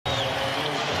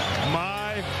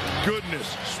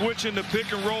goodness. Switching the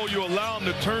pick and roll, you allow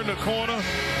him to turn the corner.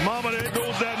 Mama, there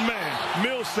goes that man.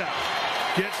 Millsap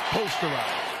gets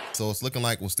posterized. So it's looking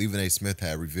like when Stephen A. Smith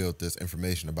had revealed this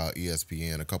information about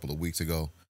ESPN a couple of weeks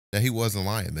ago, that he wasn't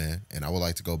lying, man. And I would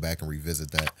like to go back and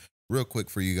revisit that real quick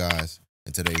for you guys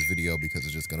in today's video, because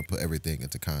it's just going to put everything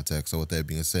into context. So with that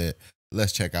being said,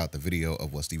 let's check out the video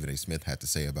of what Stephen A. Smith had to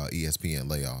say about ESPN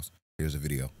layoffs. Here's a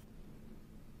video.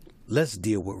 Let's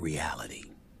deal with reality.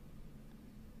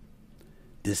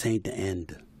 This ain't the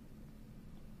end.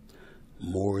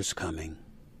 More is coming.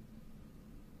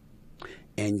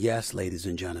 And yes, ladies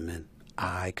and gentlemen,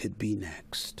 I could be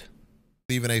next.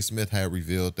 Stephen A. Smith had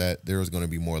revealed that there was going to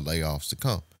be more layoffs to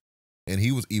come. And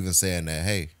he was even saying that,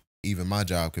 hey, even my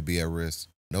job could be at risk.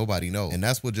 Nobody knows. And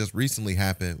that's what just recently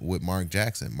happened with Mark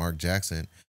Jackson. Mark Jackson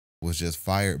was just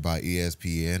fired by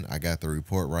ESPN. I got the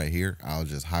report right here. I'll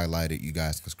just highlight it. You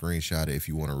guys can screenshot it if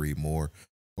you want to read more,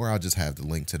 or I'll just have the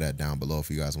link to that down below if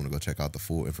you guys want to go check out the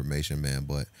full information, man.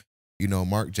 But, you know,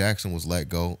 Mark Jackson was let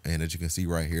go. And as you can see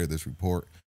right here, this report,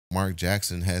 Mark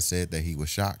Jackson has said that he was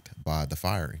shocked by the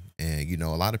firing. And, you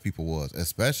know, a lot of people was,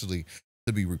 especially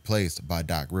to be replaced by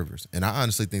Doc Rivers. And I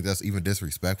honestly think that's even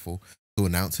disrespectful to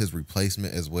announce his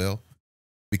replacement as well.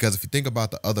 Because if you think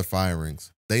about the other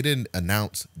firings, they didn't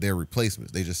announce their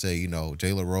replacements. They just say, you know,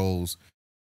 Jalen Rose,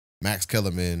 Max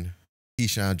Kellerman,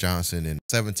 Keyshawn Johnson, and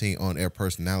 17 on-air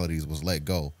personalities was let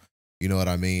go. You know what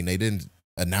I mean? They didn't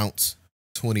announce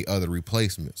 20 other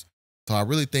replacements. So I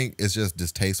really think it's just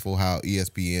distasteful how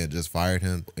ESPN just fired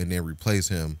him and then replaced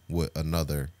him with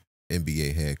another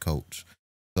NBA head coach.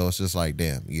 So it's just like,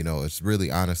 damn, you know, it's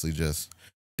really honestly just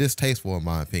distasteful in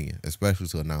my opinion, especially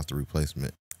to announce the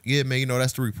replacement. Yeah, man, you know,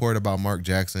 that's the report about Mark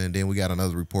Jackson. And then we got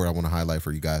another report I want to highlight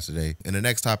for you guys today. And the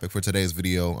next topic for today's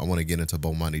video, I want to get into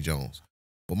Bomani Jones.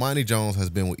 Bomani Jones has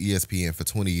been with ESPN for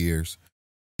 20 years.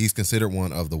 He's considered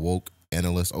one of the woke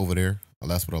analysts over there. Well,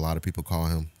 that's what a lot of people call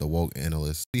him, the woke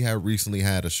analyst. He had recently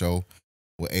had a show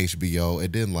with HBO.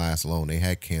 It didn't last long. They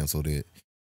had canceled it.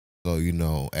 So, you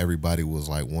know, everybody was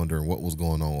like wondering what was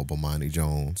going on with Bomani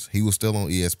Jones. He was still on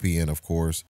ESPN, of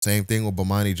course. Same thing with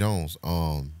Bomani Jones.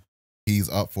 He's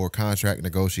up for contract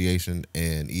negotiation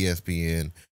and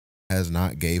ESPN has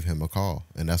not gave him a call.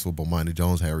 And that's what Bomani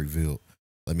Jones had revealed.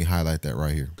 Let me highlight that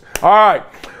right here. All right,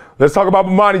 let's talk about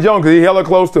Bomani Jones because he's hella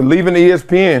close to leaving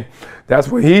ESPN. That's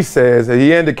what he says. And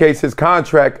he indicates his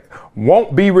contract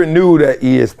won't be renewed at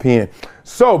ESPN.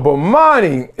 So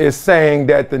Bomani is saying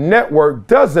that the network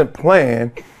doesn't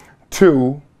plan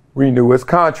to renew his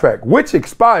contract, which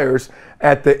expires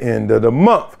at the end of the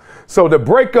month. So the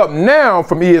breakup now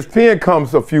from ESPN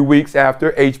comes a few weeks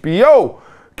after HBO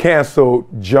canceled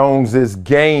Jones's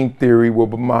Game Theory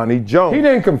with Bomani Jones. He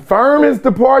didn't confirm his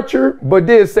departure, but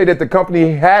did say that the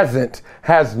company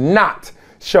has not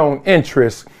shown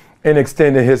interest in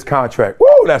extending his contract.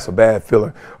 Whoa, that's a bad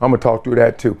feeling. I'm gonna talk through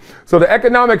that too. So the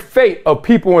economic fate of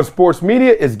people in sports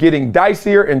media is getting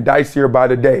dicier and dicier by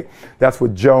the day. That's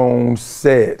what Jones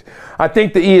said. I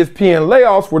think the ESPN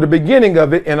layoffs were the beginning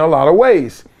of it in a lot of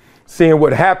ways. Seeing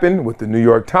what happened with the New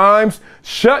York Times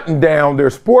shutting down their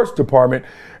sports department,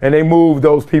 and they moved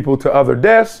those people to other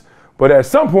desks. But at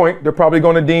some point, they're probably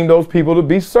going to deem those people to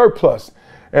be surplus,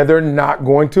 and they're not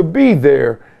going to be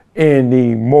there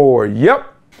anymore. Yep.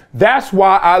 That's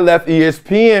why I left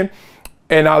ESPN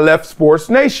and I left Sports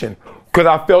Nation, because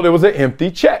I felt it was an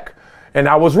empty check. And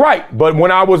I was right. But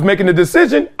when I was making the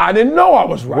decision, I didn't know I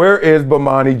was right. Where is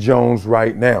Bomani Jones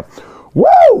right now?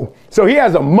 Woo! So he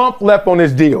has a month left on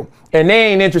his deal, and they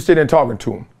ain't interested in talking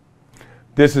to him.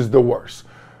 This is the worst.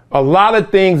 A lot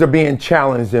of things are being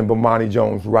challenged in Bomani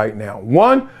Jones right now.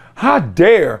 One, how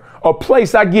dare a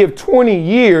place I give 20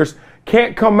 years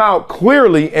can't come out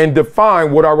clearly and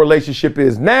define what our relationship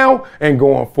is now and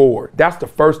going forward. That's the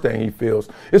first thing he feels.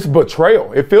 It's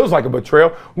betrayal. It feels like a betrayal.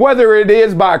 Whether it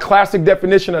is by a classic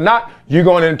definition or not, you're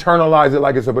going to internalize it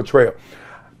like it's a betrayal.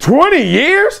 20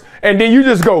 years and then you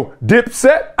just go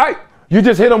dipset. You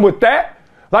just hit them with that.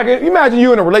 Like, imagine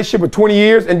you in a relationship for 20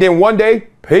 years and then one day,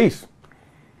 peace.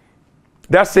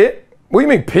 That's it? What do you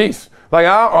mean peace? Like,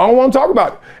 I don't want to talk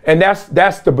about it. And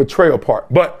that's the betrayal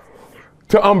part. But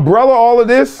to umbrella all of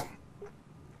this,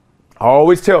 I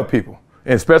always tell people,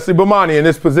 and especially Bomani in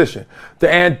this position,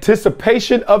 the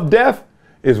anticipation of death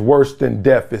is worse than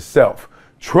death itself.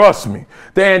 Trust me.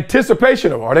 The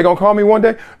anticipation of, are they going to call me one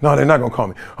day? No, they're not going to call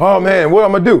me. Oh, man, what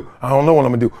am I going to do? I don't know what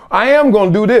I'm going to do. I am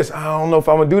going to do this. I don't know if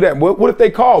I'm going to do that. What if they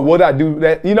call? Would I do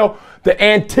that? You know, the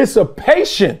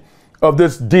anticipation of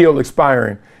this deal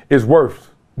expiring is worse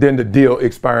than the deal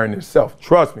expiring itself.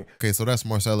 Trust me. Okay, so that's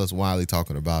Marcellus Wiley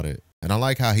talking about it. And I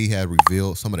like how he had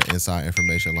revealed some of the inside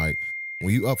information. Like,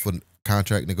 when you up for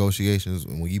contract negotiations,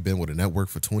 and when you've been with a network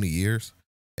for 20 years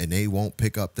and they won't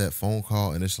pick up that phone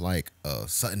call, and it's like a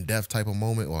sudden death type of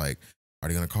moment, like, are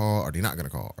they going to call? Are they not going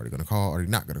to call? Are they going to call? Are they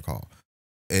not going to call?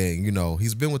 And, you know,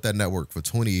 he's been with that network for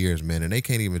 20 years, man, and they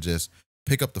can't even just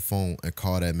pick up the phone and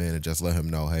call that man and just let him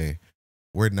know, hey,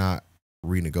 we're not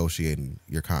renegotiating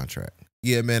your contract.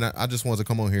 Yeah, man, I just wanted to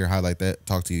come on here, highlight that,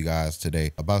 talk to you guys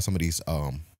today about some of these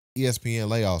ESPN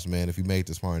layoffs, man. If you made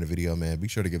this far in the video, man, be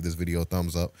sure to give this video a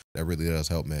thumbs up. That really does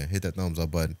help, man. Hit that thumbs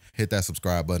up button. Hit that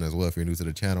subscribe button as well if you're new to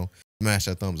the channel. Smash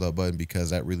that thumbs up button because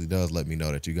that really does let me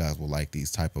know that you guys will like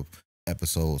these type of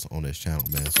episodes on this channel,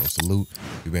 man. So salute.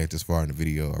 If you made this far in the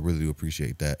video, I really do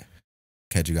appreciate that.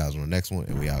 Catch you guys on the next one,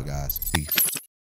 and we out, guys. Peace.